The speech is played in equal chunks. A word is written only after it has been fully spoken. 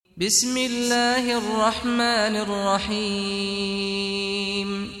بسم الله الرحمن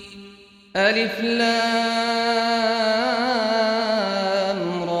الرحيم ألف لام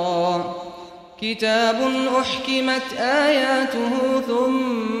را كتاب أحكمت آياته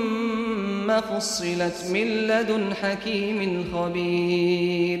ثم فصلت من لدن حكيم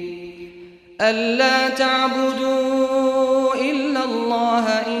خبير ألا تعبدوا إلا الله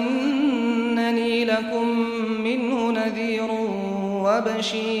إنني لكم منه نذير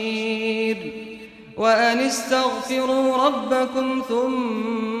وبشير وأن استغفروا ربكم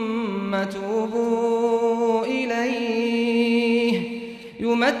ثم توبوا إليه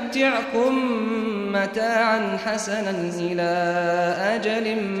يمتعكم متاعا حسنا إلى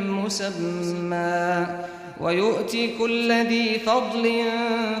أجل مسمى ويؤتي كل ذي فضل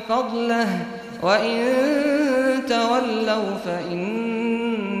فضله وإن تولوا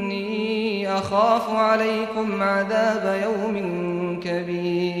فإني أخاف عليكم عذاب يوم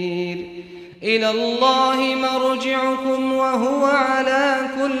كبير إلى الله مرجعكم وهو على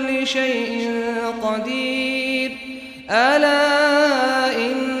كل شيء قدير ألا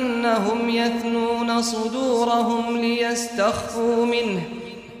إنهم يثنون صدورهم ليستخفوا منه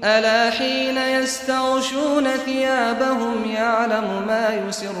ألا حين يستغشون ثيابهم يعلم ما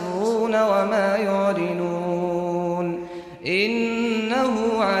يسرون وما يعلنون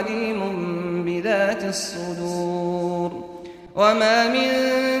إنه عليم بذات الصدور وما من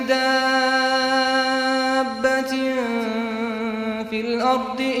دابة في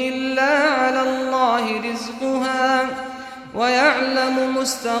الأرض إلا على الله رزقها ويعلم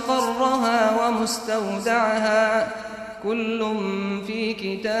مستقرها ومستودعها كل في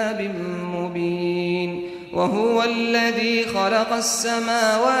كتاب مبين وهو الذي خلق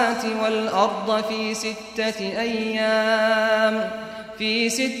السماوات والأرض في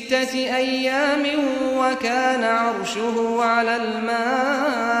ستة أيام وكان عرشه على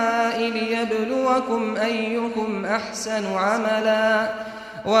الماء ليبلوكم أيكم أحسن عملا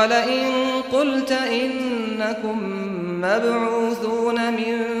ولئن قلت إنكم مبعوثون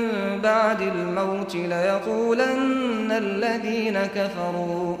من بعد الموت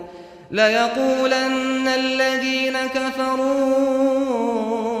ليقولن الذين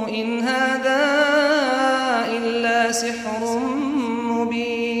كفروا إن هذا إلا سحر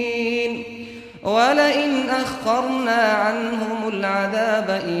مبين ولئن أخرنا عنهم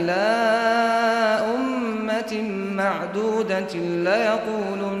العذاب إلى أمة معدودة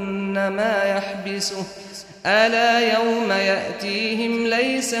ليقولن ما يحبسه ألا يوم يأتيهم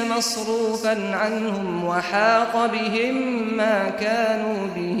ليس مصروفا عنهم وحاق بهم ما كانوا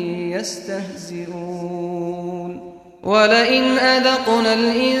به يستهزئون ولئن أذقنا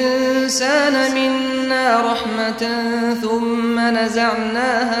الإنسان منا رحمة ثم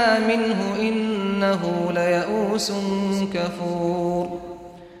نزعناها منه إنه ليئوس كفور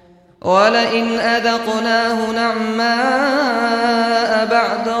ولئن أذقناه نعماء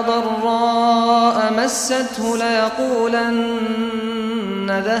بعد ضراء مسته ليقولن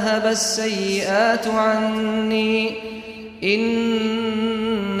ذهب السيئات عني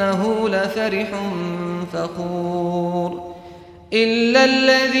إنه لفرح فخور إلا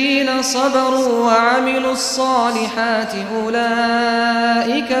الذين صبروا وعملوا الصالحات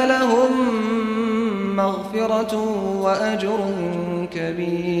أولئك لهم مغفرة وأجر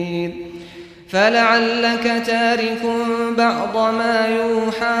كبير فلعلك تارك بعض ما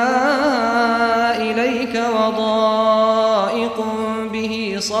يوحى إليك وضائق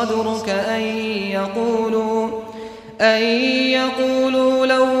به صدرك أن يقولوا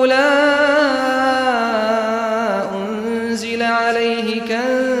لولا أنزل عليه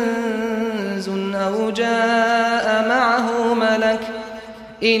كنز أو جاء معه ملك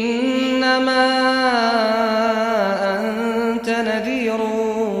إنما أنت نذير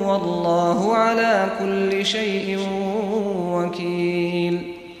والله على كل شيء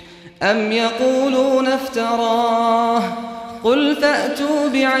وكيل أم يقولون افتراه قل فأتوا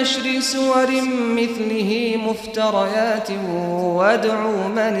بعشر سور مثله مفتريات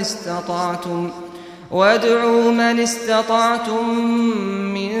وادعوا من استطعتم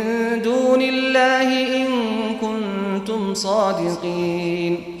من دون الله إن كنتم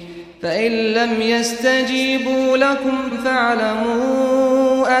صادقين فإن لم يستجيبوا لكم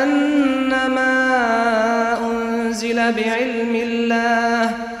فاعلموا أنما أنزل بعلم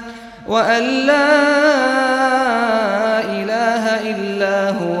الله وأن لا إله إلا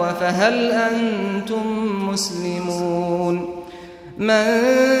هو فهل أنتم مسلمون من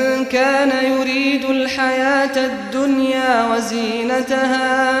كان يريد الحياة الدنيا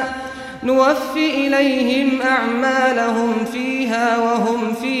وزينتها نوفي إليهم أعمالهم فيها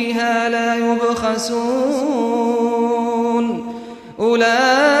وهم فيها لا يبخسون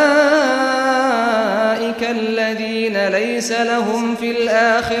أولئك الذين ليس لهم في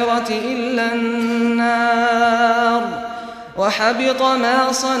الآخرة إلا النار وحبط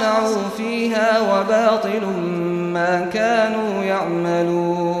ما صنعوا فيها وباطل ما كانوا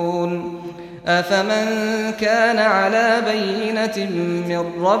يعملون أفمن كان على بينة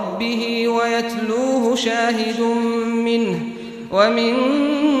من ربه ويتلوه شاهد منه ومن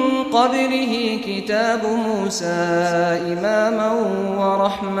قبله كتاب موسى إماما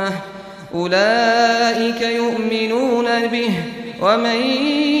ورحمة أولئك يؤمنون به ومن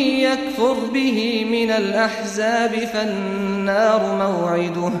يكفر به من الأحزاب فالنار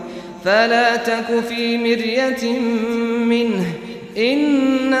موعده فلا تك في مرية منه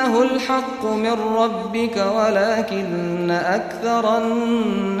إنه الحق من ربك ولكن أكثر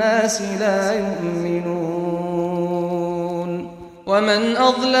الناس لا يؤمنون ومن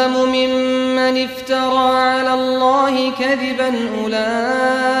أظلم ممن افترى على الله كذبا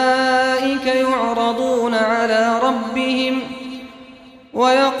أولئك يعرضون على ربهم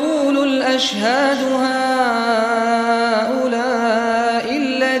ويقول الأشهاد هؤلاء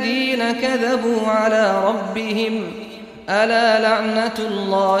الذين كذبوا على ربهم ألا لعنة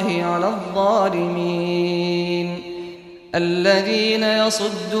الله على الظالمين الذين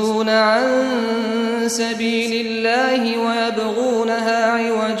يصدون عن سبيل الله ويبغونها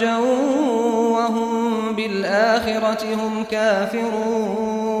عوجا وهم بالآخرة هم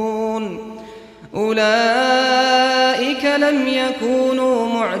كافرون أولئك لم يكونوا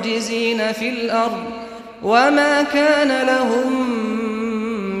معجزين في الأرض وما كان لهم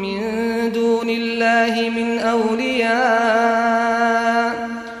من دون الله من أولياء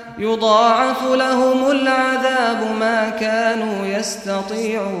يضاعف لهم العذاب ما كانوا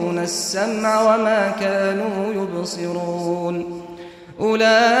يستطيعون السمع وما كانوا يبصرون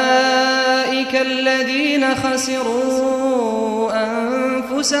أولئك الذين خسروا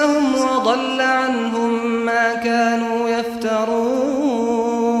أنفسهم وضل عنهم ما كانوا يفترون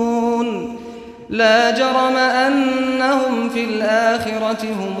لا جرم أنهم في الآخرة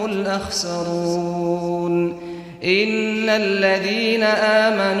هم الأخسرون إن الذين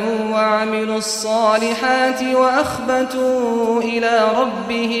آمنوا وعملوا الصالحات وأخبتوا إلى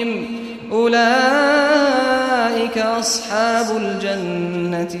ربهم أولئك أصحاب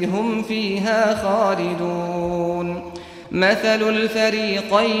الجنة هم فيها خالدون مثل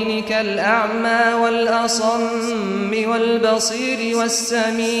الفريقين كالأعمى والأصم والبصير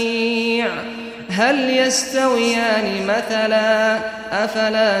والسميع هل يستويان مثلا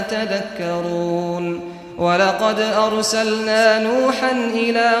أفلا تذكرون ولقد أرسلنا نوحا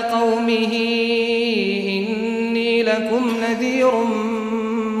إلى قومه إني لكم نذير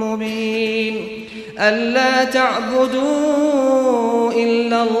مبين ألا تعبدوا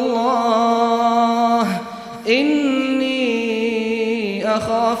إلا الله إني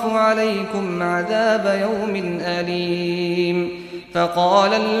أخاف عليكم عذاب يوم أليم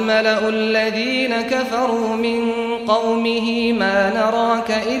فقال الملأ الذين كفروا من قومه ما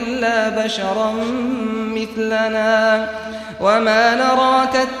نراك إلا بشرا مثلنا وما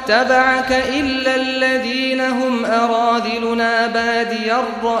نراك اتبعك إلا الذين هم أراذلنا بادي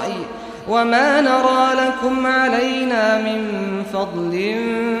الرأي وما نرى لكم علينا من فضل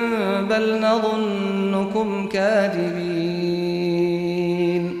بل نظنكم كاذبين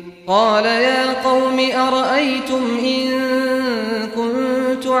قال يا قوم أرأيتم إن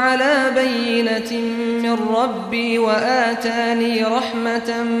كنت على بينة من ربي وآتاني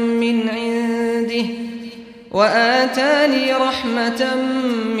رحمة من عنده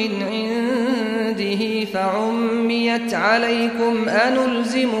فعميت عليكم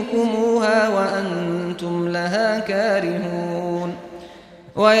أنلزمكموها وأنتم لها كارهون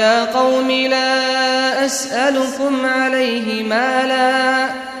ويا قوم لا أسألكم عليه مالا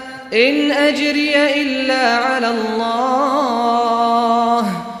إن أجري إلا على الله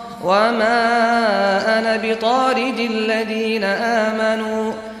وما أنا بطارد الذين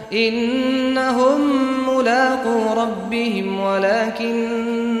آمنوا إنهم ملاقو ربهم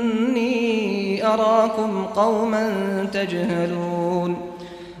ولكني أراكم قوما تجهلون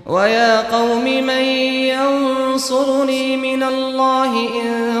ويا قوم من ينصرني من الله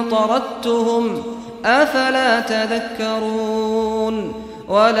إن طردتهم أفلا تذكرون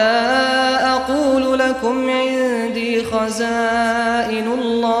ولا أقول لكم عندي خزائن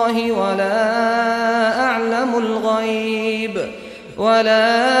الله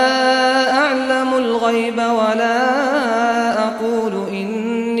ولا أعلم الغيب ولا أقول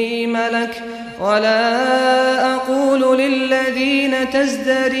إني ملك ولا أقول للذين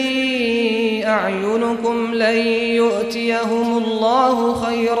تزدري أعينكم لن يؤتيهم الله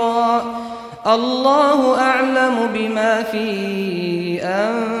خيرا الله أعلم بما في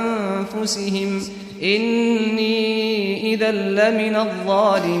أنفسهم إني إذا لمن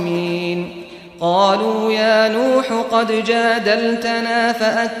الظالمين قالوا يا نوح قد جادلتنا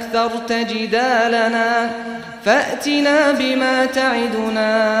فأكثرت جدالنا فأتنا بما تعدنا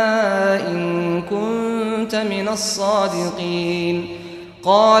إن كنت من الصادقين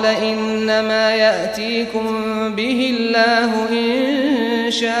قال إنما يأتيكم به الله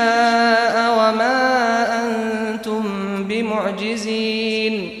إن شاء وما أنتم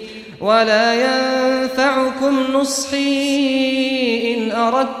بمعجزين ولا ينفعكم نصحي إن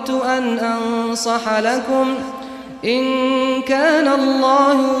أردت أن أنصح لكم إن كان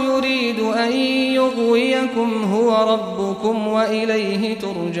الله يريد أن يغويكم هو ربكم وإليه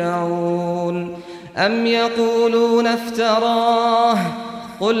ترجعون أم يقولون افتراه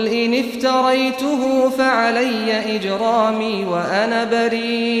قل إن افتريته فعلي إجرامي وأنا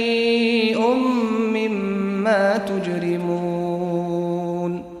بريء مما تجرمون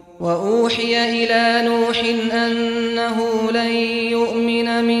وأوحي إلى نوح أنه لن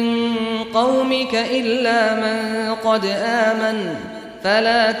يؤمن من قومك إلا من قد آمن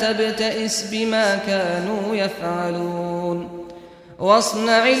فلا تبتئس بما كانوا يفعلون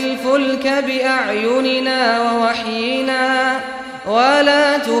واصنع الفلك بأعيننا ووحينا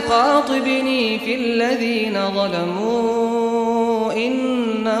ولا تخاطبني في الذين ظلموا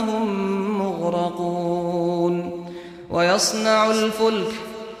إنهم مغرقون ويصنع الفلك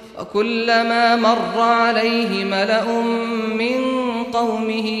وكلما مر عليه ملأ من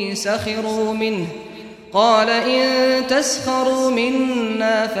قومه سخروا منه قال إن تسخروا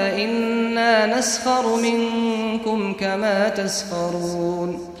منا فإنا نسخر منكم كما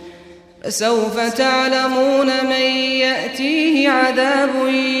تسخرون فسوف تعلمون من يأتيه عذاب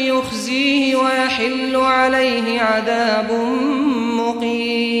يخزيه ويحل عليه عذاب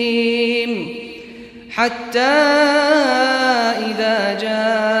مقيم حتى إذا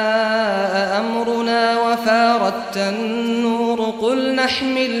جاء أمرنا وفارت النور قل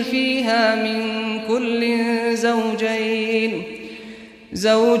نحمل فيها من كل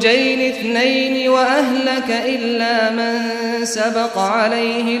زوجين اثنين وأهلك إلا من سبق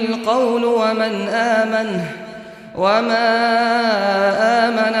عليه القول وما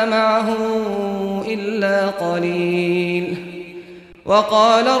آمن معه إلا قليل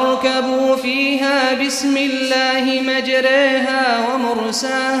وقال اركبوا فيها بسم الله مجريها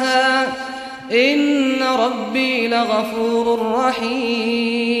ومرساها إن ربي لغفور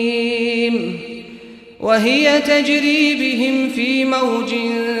رحيم وهي تجري بهم في موج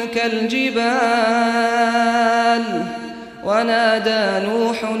كالجبال ونادى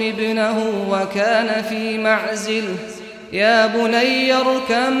نوح ابنه وكان في معزل يا بني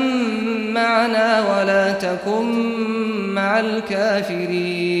اركب معنا ولا تكن مع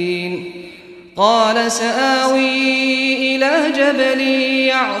الكافرين قال سآوي إلى جبل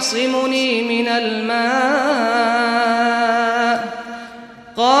يعصمني من الماء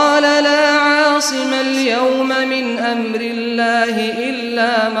قال لا عاصم اليوم من أمر الله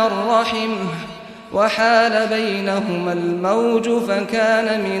إلا من رحمه وحال بينهما الموج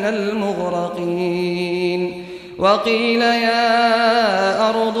فكان من المغرقين وقيل يا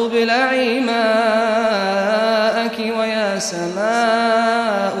أرض ابلعي ماءك ويا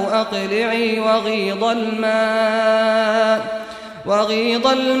سماء أقلعي وغيض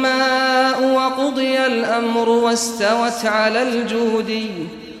الماء وقضي الأمر واستوت على الجودي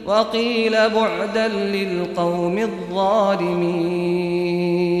وقيل بعدا للقوم الظالمين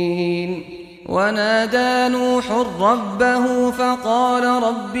ونادى نوح ربه فقال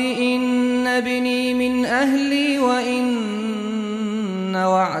رب إن ابني من أهلي وإن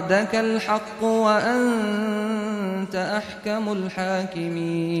وعدك الحق وأنت أحكم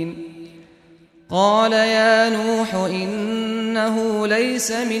الحاكمين قال يا نوح إنه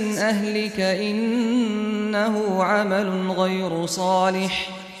ليس من أهلك إنه عمل غير صالح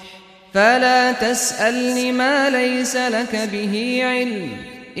فلا تسألني ما ليس لك به علم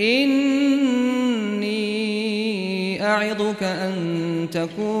إني أعظك أن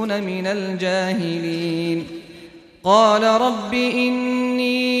تكون من الجاهلين قال رب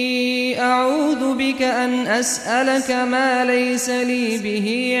إني أعوذ بك أن أسألك ما ليس لي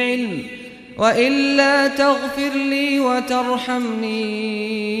به علم وإلا تغفر لي وترحمني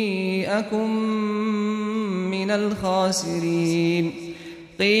أكن من الخاسرين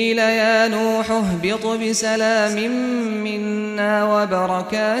قيل يا نوح اهبط بسلام منا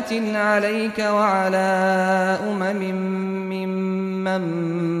وبركات عليك وعلى ممن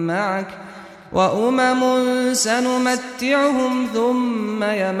معك وأمم سنمتعهم ثم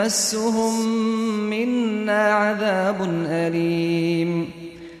يمسهم منا عذاب أليم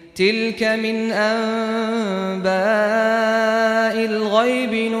تلك من أنباء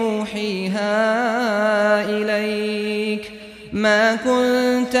الغيب نوحيها إليك ما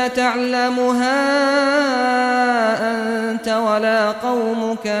كنت تعلمها أنت ولا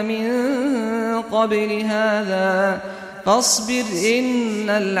قومك من قبل هذا فاصبر إن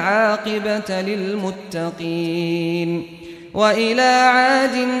العاقبة للمتقين. وإلى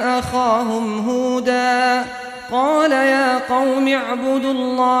عاد أخاهم هودا قال يا قوم اعبدوا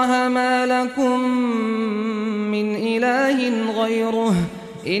الله ما لكم من إله غيره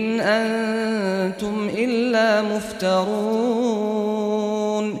إن أنتم إلا مفترون.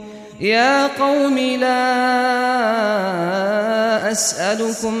 يا قوم لا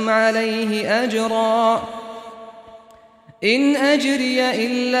أسألكم عليه أجرا إن أجري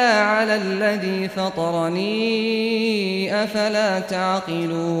إلا على الذي فطرني أفلا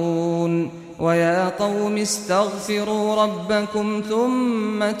تعقلون. ويا قوم استغفروا ربكم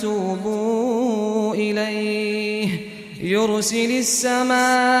ثم توبوا إليه يرسل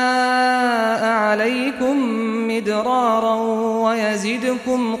السماء عليكم مدرارا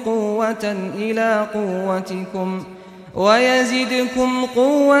ويزدكم قوة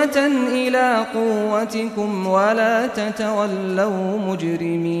إلى قوتكم ولا تتولوا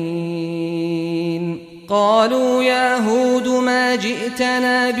مجرمين. قالوا يا هود ما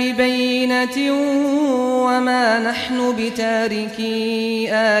جئتنا ببينة وما نحن بتاركي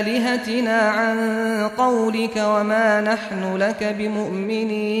آلهتنا عن قولك وما نحن لك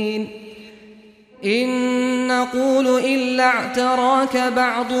بمؤمنين إن نقول إلا اعتراك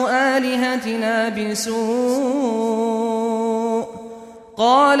بعض آلهتنا بسوء.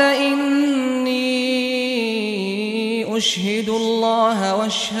 قال إني أشهد الله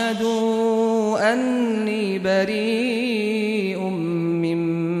واشهدوا أني بريء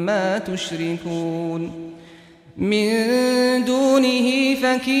مما تشركون من دونه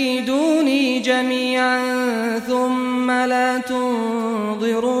فكيدوني جميعا ثم لا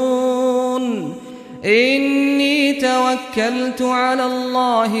تنظرون. إني توكلت على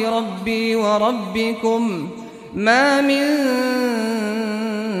الله ربي وربكم ما من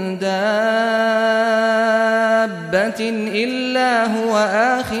دابة إلا هو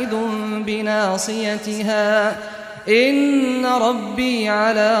آخذ بناصيتها إن ربي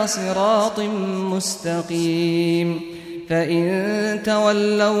على صراط مستقيم. فإن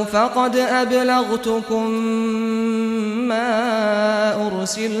تولوا فقد أبلغتكم ما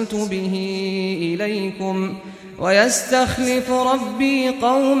أرسلت به إليكم ويستخلف ربي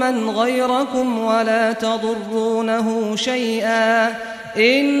قوما غيركم ولا تضرونه شيئا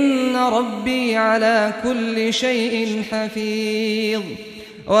إن ربي على كل شيء حفيظ.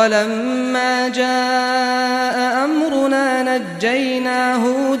 ولما جاء أمرنا نجينا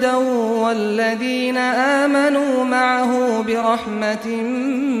هودا والذين آمنوا معه برحمة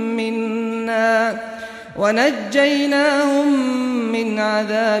منا ونجيناهم من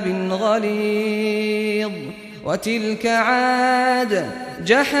عذاب غليظ. وتلك عاد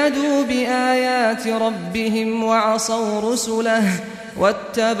جحدوا بآيات ربهم وعصوا رسله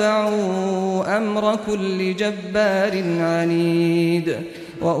واتبعوا أمر كل جبار عنيد.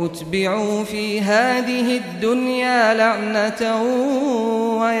 وأتبعوا في هذه الدنيا لعنة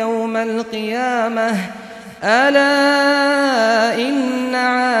ويوم القيامة ألا إن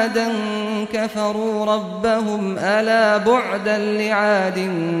عادا كفروا ربهم ألا بعدا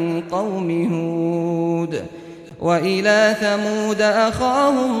لعاد قوم هود. وإلى ثمود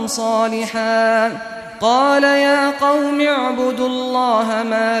أخاهم صالحا قال يا قوم اعبدوا الله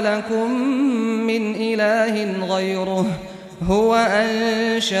ما لكم من إله غيره هو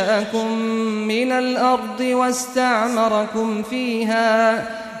أنشأكم من الأرض واستعمركم فيها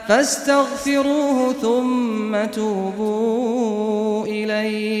فاستغفروه ثم توبوا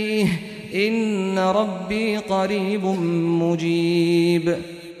إليه إن ربي قريب مجيب.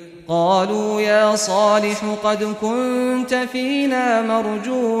 قالوا يا صالح قد كنت فينا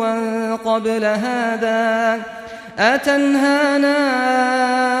مرجوا قبل هذا أتنهانا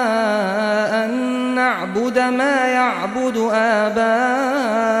أن نعبد ما يعبد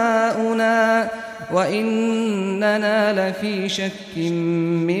آباؤنا وإننا لفي شك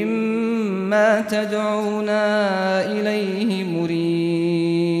مما تدعونا إليه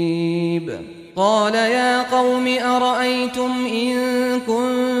مريب. قال يا قوم أرأيتم إن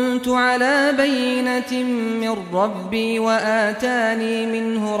كنت على بينة من ربي وآتاني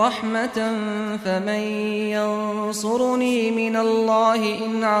منه رحمة فمن ينصرني من الله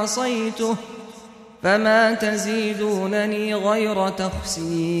إن عصيته فما تزيدونني غير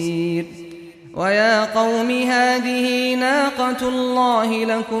تخسير. ويا قوم هذه ناقة الله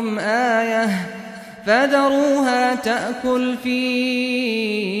لكم آية فذروها تأكل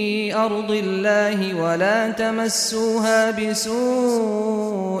في أرض الله ولا تمسوها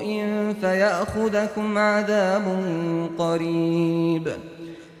بسوء فيأخذكم عذاب قريب.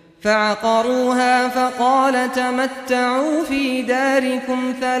 فعقروها فقال تمتعوا في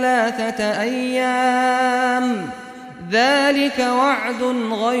داركم 3 أيام ذلك وعد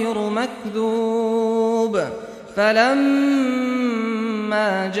غير مكذوب. فلما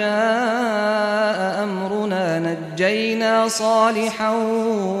جاء أمرنا نجينا صالحا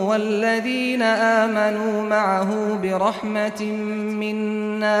والذين آمنوا معه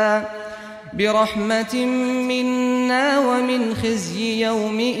برحمة منا ومن خزي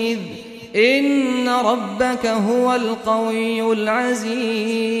يومئذ إن ربك هو القوي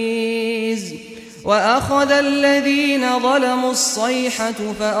العزيز. وأخذ الذين ظلموا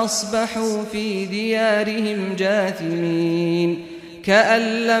الصيحة فأصبحوا في ديارهم جاثمين كأن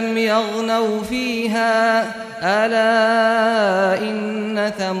لم يغنوا فيها ألا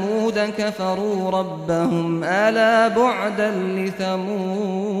إن ثمود كفروا ربهم ألا بعدا لثمود.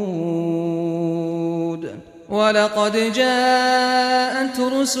 ولقد جاءت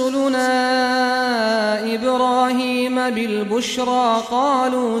رسلنا إبراهيم بالبشرى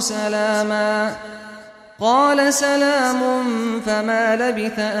قالوا سلاما قال سلام فما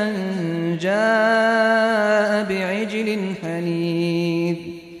لبث أن جاء بعجل حنيذ.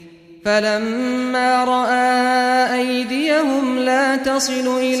 فلما رأى أيديهم لا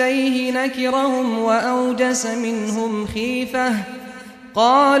تصل إليه نكرهم وأوجس منهم خيفة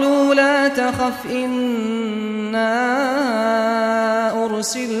قالوا لا تخف إنا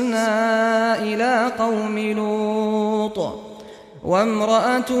أرسلنا إلى قوم لوط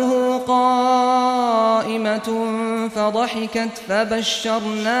وامرأته قائمة فضحكت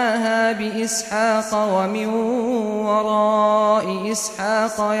فبشرناها بإسحاق ومن وراء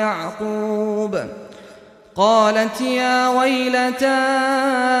إسحاق يعقوب. قالت يا ويلتى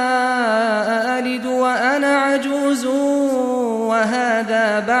أألد وأنا عجوز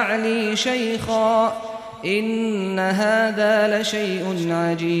وهذا بعلي شيخا إن هذا لشيء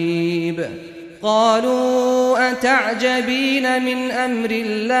عجيب. قالوا أتعجبين من أمر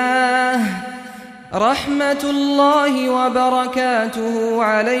الله رحمة الله وبركاته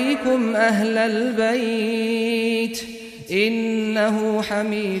عليكم أهل البيت إنه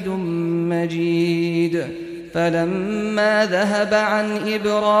حميد مجيد. فلما ذهب عن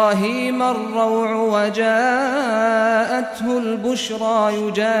إبراهيم الروع وجاءته البشرى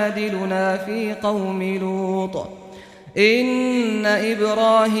يجادلنا في قوم لوط إن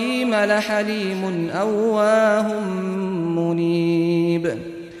إبراهيم لحليم أواه منيب.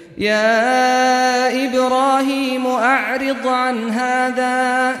 يا إبراهيم أعرض عن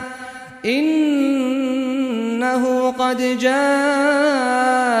هذا إنه قد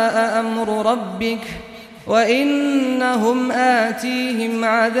جاء أمر ربك وإنهم آتيهم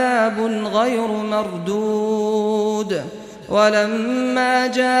عذاب غير مردود. ولما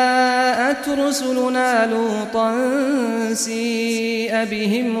جاءت رسلنا لوطا سيء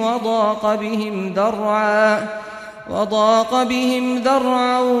بهم وضاق بهم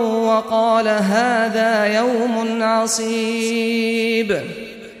ذرعا وقال هذا يوم عصيب.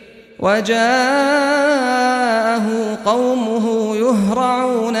 وجاءه قومه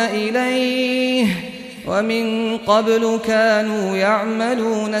يهرعون إليه ومن قبل كانوا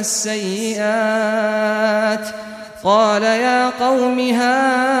يعملون السيئات قال يا قوم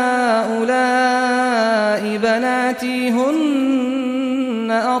هؤلاء بناتي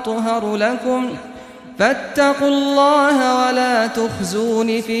هن أطهر لكم فاتقوا الله ولا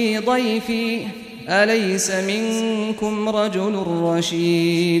تخزون في ضيفي أليس منكم رجل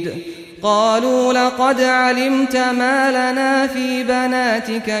رشيد. قالوا لقد علمت ما لنا في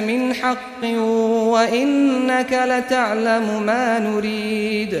بناتك من حق وإنك لتعلم ما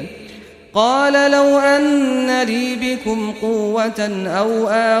نريد. قال لو أن لي بكم قوة أو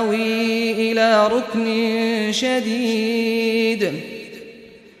آوي إلى ركن شديد.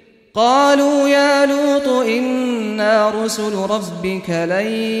 قالوا يا لوط إنا رسل ربك لن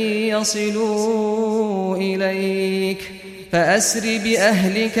يصلوا إليك فأسر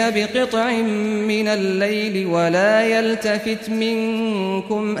بأهلك بقطع من الليل ولا يلتفت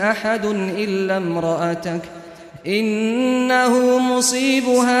منكم أحد إلا امرأتك إنه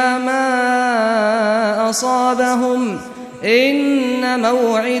مصيبها ما أصابهم إن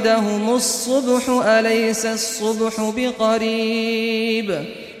موعدهم الصبح أليس الصبح بقريب.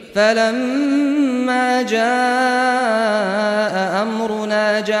 فلما جاء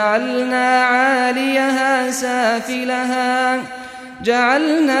أمرنا جعلنا عاليها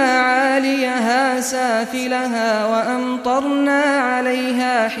جعلنا عاليها سافلها وأمطرنا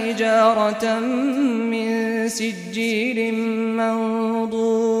عليها حجارة من سجيل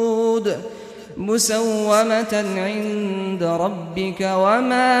منضود مسومة عند ربك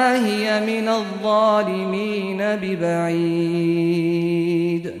وما هي من الظالمين ببعيد.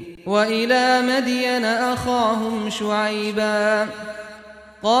 وإلى مدين أخاهم شعيبا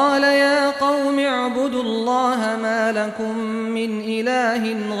قال يا قوم اعبدوا الله ما لكم من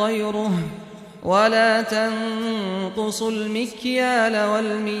إله غيره ولا تنقصوا المكيال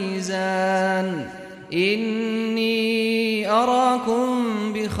والميزان إني أراكم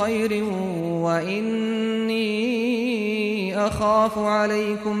بخير وإني أخاف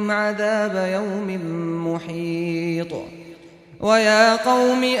عليكم عذاب يوم محيط. ويا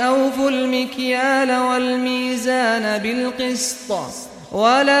قوم أوفوا المكيال والميزان بالقسط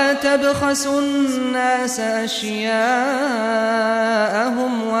ولا تبخسوا الناس أشياءهم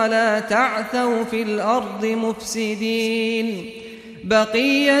ولا تعثوا في الأرض مفسدين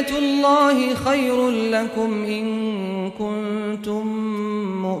بقية الله خير لكم إن كنتم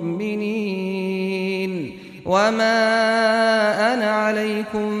مؤمنين وما أنا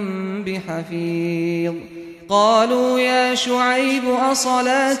عليكم بحفيظ. قالوا يا شعيب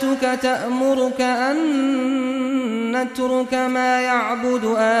أصلاتك تأمرك أن نترك ما يعبد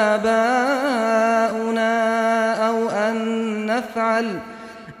آباؤنا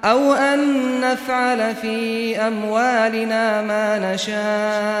أو أن نفعل في أموالنا ما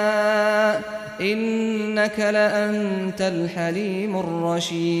نشاء إنك لأنت الحليم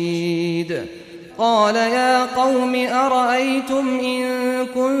الرشيد. قال يا قوم أرأيتم إن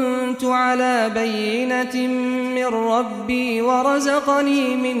كنت على بينة من ربي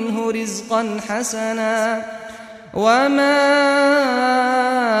ورزقني منه رزقا حسنا وما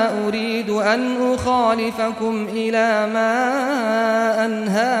أريد أن أخالفكم إلى ما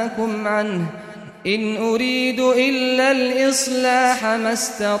أنهاكم عنه إن أريد إلا الإصلاح ما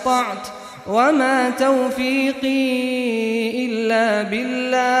استطعت وما توفيقي إلا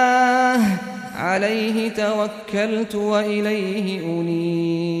بالله عليه توكلت وإليه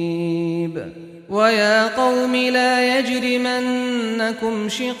أنيب. ويا قوم لا يجرمنكم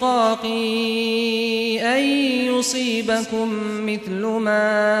شقاقي أن يصيبكم مثل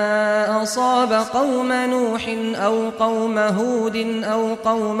ما أصاب قوم نوح أو قوم هود أو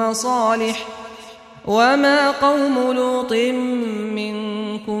قوم صالح وما قوم لوط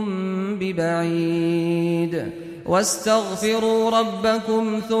منكم ببعيد. واستغفروا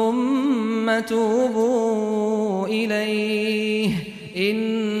ربكم ثم توبوا إليه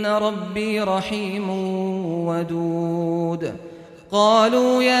إن ربي رحيم ودود.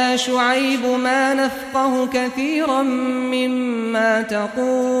 قالوا يا شعيب ما نفقه كثيرا مما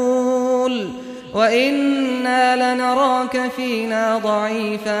تقول وإنا لنراك فينا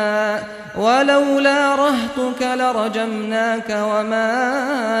ضعيفا ولولا رهطك لرجمناك وما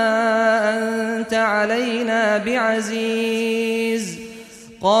أنت علينا بعزيز.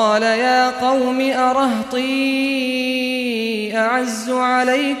 قال يا قوم أرهطي أعز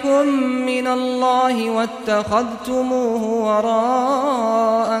عليكم من الله واتخذتموه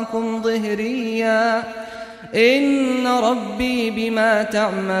وراءكم ظهريا إن ربي بما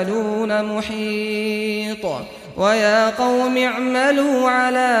تعملون محيط. ويا قوم اعملوا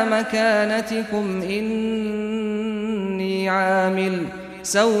على مكانتكم إني عامل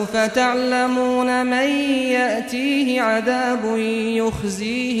سوف تعلمون من يأتيه عذاب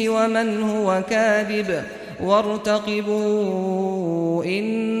يخزيه ومن هو كاذب وارتقبوا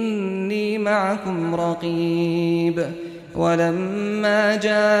إني معكم رقيب. ولما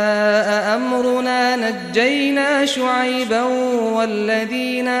جاء أمرنا نجينا شعيبا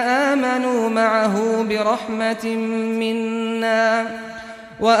والذين آمنوا معه برحمة منا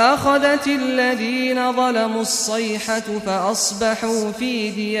وأخذت الذين ظلموا الصيحة فأصبحوا في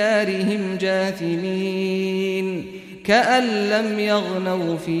ديارهم جاثمين كأن لم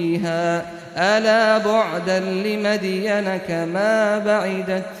يغنوا فيها ألا بعدا لمدين كما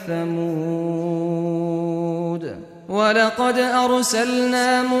بعدت ثمود. ولقد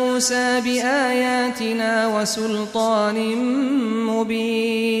أرسلنا موسى بآياتنا وسلطان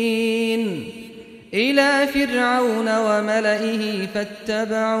مبين إلى فرعون وملئه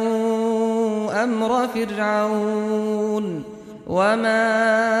فاتبعوا أمر فرعون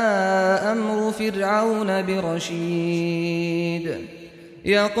وما أمر فرعون برشيد.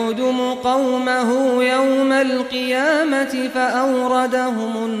 يقدم قومه يوم القيامة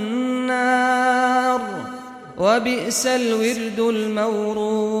فأوردهم النار وبئس الورد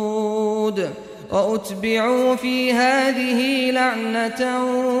المورود. وأتبعوا في هذه لعنة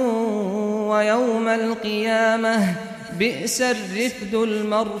ويوم القيامة بئس الرفد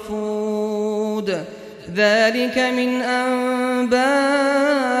المرفود ذلك من أنباء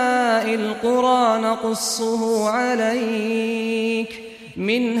القرى نقصه عليك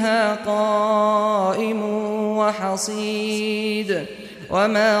منها قائم وحصيد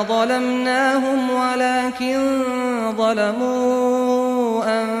وما ظلمناهم ولكن ظلموا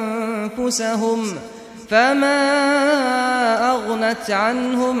أنفسهم فما أغنت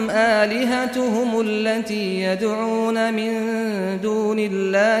عنهم آلهتهم التي يدعون من دون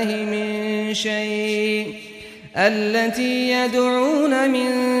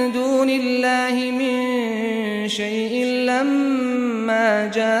الله من شيء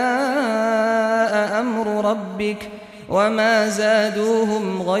لما جاء أمر ربك وما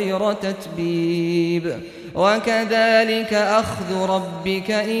زادوهم غير تتبيب وكذلك أخذ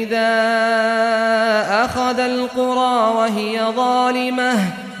ربك إذا أخذ القرى وهي ظالمة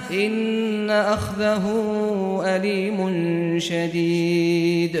إن أخذه أليم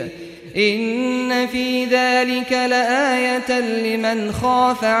شديد إن في ذلك لآية لمن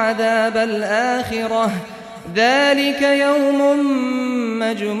خاف عذاب الآخرة ذلك يوم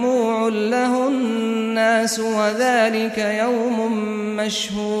مجموع له الناس وذلك يوم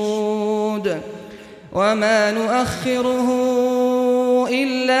مشهود وما نؤخره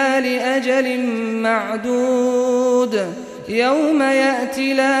إلا لأجل معدود يوم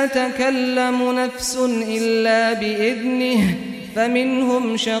يأتي لا تكلم نفس إلا بإذنه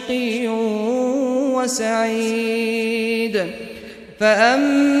فمنهم شقي وسعيد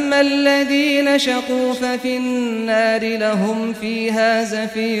فأما الذين شقوا ففي النار لهم فيها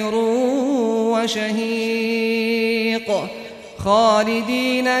زفير وشهيق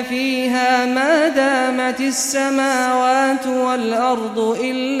خالدين فيها ما دامت السماوات والأرض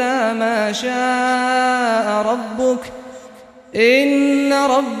إلا ما شاء ربك إن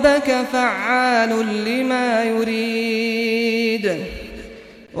ربك فعال لما يريد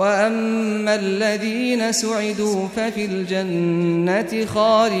وأما الذين سعدوا ففي الجنة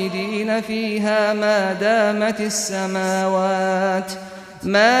خالدين فيها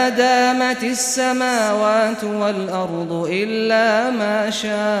ما دامت السماوات والأرض إلا ما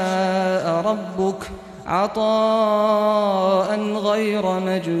شاء ربك عطاء غير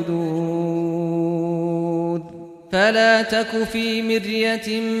مجدود فلا تك في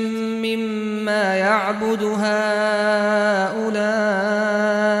مرية مما يعبد هؤلاء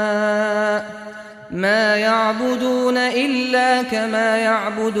ما يعبدون إلا كما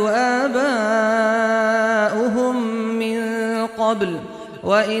يعبد آباؤهم من قبل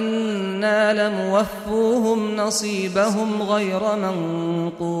وإنا لموفوهم نصيبهم غير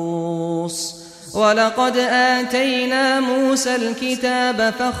منقوص ولقد آتينا موسى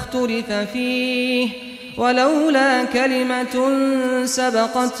الكتاب فاختلف فيه ولولا كلمة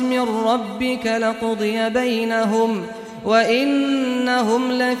سبقت من ربك لقضي بينهم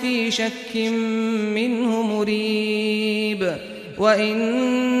وإنهم لفي شك منه مريب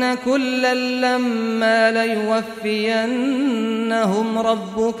وإن كلا لما ليوفينهم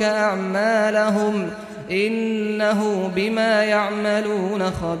ربك أعمالهم إنه بما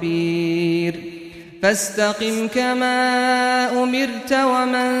يعملون خبير فاستقم كما أمرت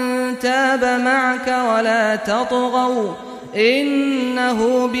ومن تاب معك ولا تطغوا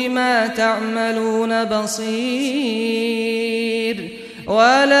إنه بما تعملون بصير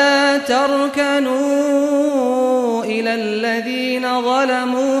ولا تركنوا إلى الذين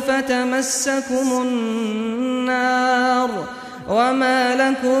ظلموا فتمسكم النار وما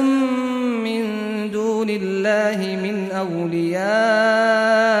لكم من دون الله من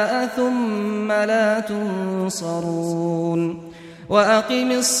أولياء ثم لا تنصرون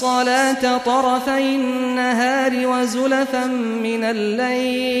وأقم الصلاة طرفي النهار وزلفا من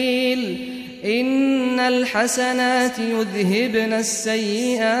الليل إن الحسنات يذهبن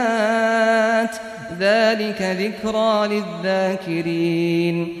السيئات ذلك ذكرى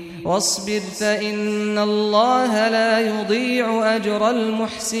للذاكرين واصبر فإن الله لا يضيع أجر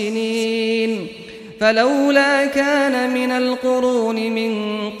المحسنين فلولا كان من القرون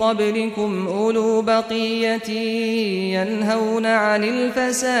من قبلكم أولو بقية ينهون عن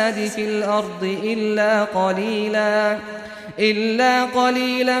الفساد في الأرض إلا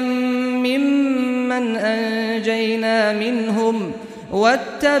قليلا ممن أنجينا منهم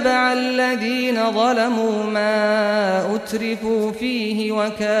واتبع الذين ظلموا ما أترفوا فيه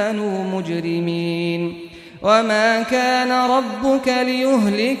وكانوا مجرمين وما كان ربك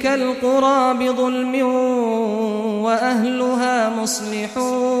ليهلك القرى بظلم وأهلها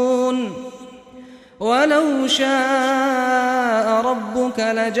مصلحون ولو شاء ربك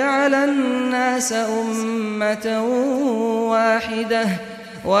لجعل الناس أمة واحدة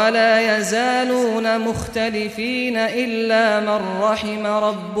ولا يزالون مختلفين إلا من رحم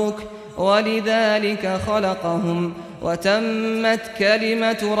ربك ولذلك خلقهم وتمت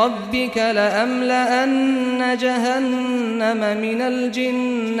كلمة ربك لأملأن جهنم من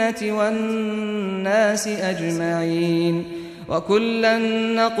الجنة والناس أجمعين وكلا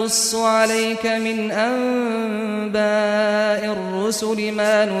نقص عليك من أنباء الرسل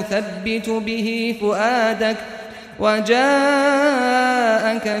ما نثبت به فؤادك وجاءك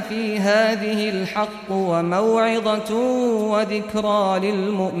في هذه الحق وموعظة وذكرى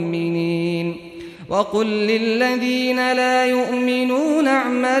للمؤمنين وقل للذين لا يؤمنون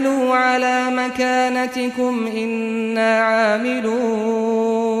اعملوا على مكانتكم إنا عاملون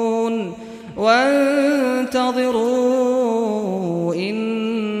وانتظروا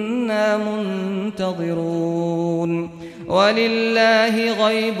إنا منتظرون ولله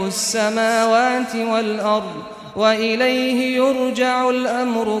غيب السماوات والأرض وإليه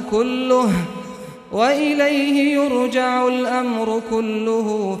يرجع الأمر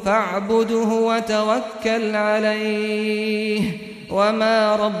كله فاعبده وتوكل عليه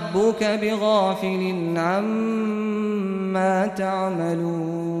وما ربك بغافل عما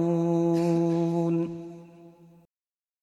تعملون